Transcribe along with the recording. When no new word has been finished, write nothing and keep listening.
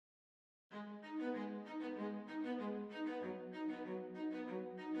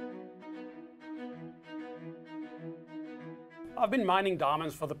I've been mining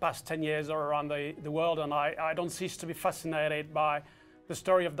diamonds for the past 10 years all around the world, and I don't cease to be fascinated by the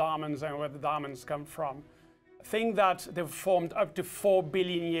story of diamonds and where the diamonds come from. I think that they were formed up to 4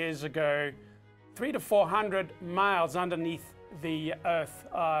 billion years ago, 300 to 400 miles underneath the Earth's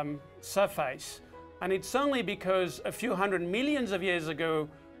surface. And it's only because a few hundred millions of years ago,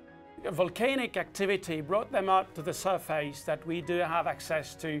 volcanic activity brought them up to the surface that we do have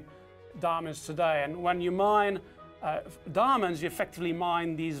access to diamonds today. And when you mine diamonds, you effectively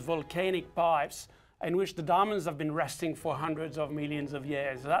mine these volcanic pipes in which the diamonds have been resting for hundreds of millions of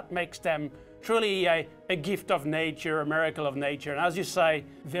years. That makes them truly a gift of nature, a miracle of nature, and as you say,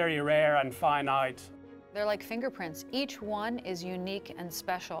 very rare and finite. They're like fingerprints. Each one is unique and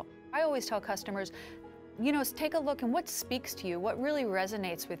special. I always tell customers, you know, take a look and what speaks to you, what really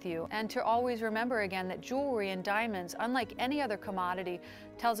resonates with you, and to always remember again that jewelry and diamonds, unlike any other commodity,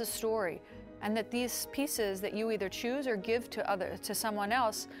 tells a story, and that these pieces that you either choose or give to someone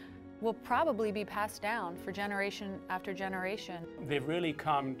else will probably be passed down for generation after generation. They've really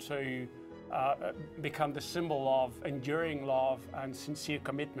come to become the symbol of enduring love and sincere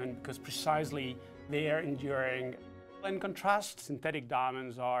commitment, because precisely they are enduring. In contrast, synthetic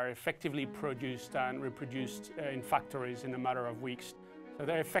diamonds are effectively produced and reproduced in factories in a matter of weeks. So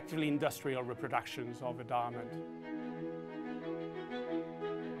they're effectively industrial reproductions of a diamond.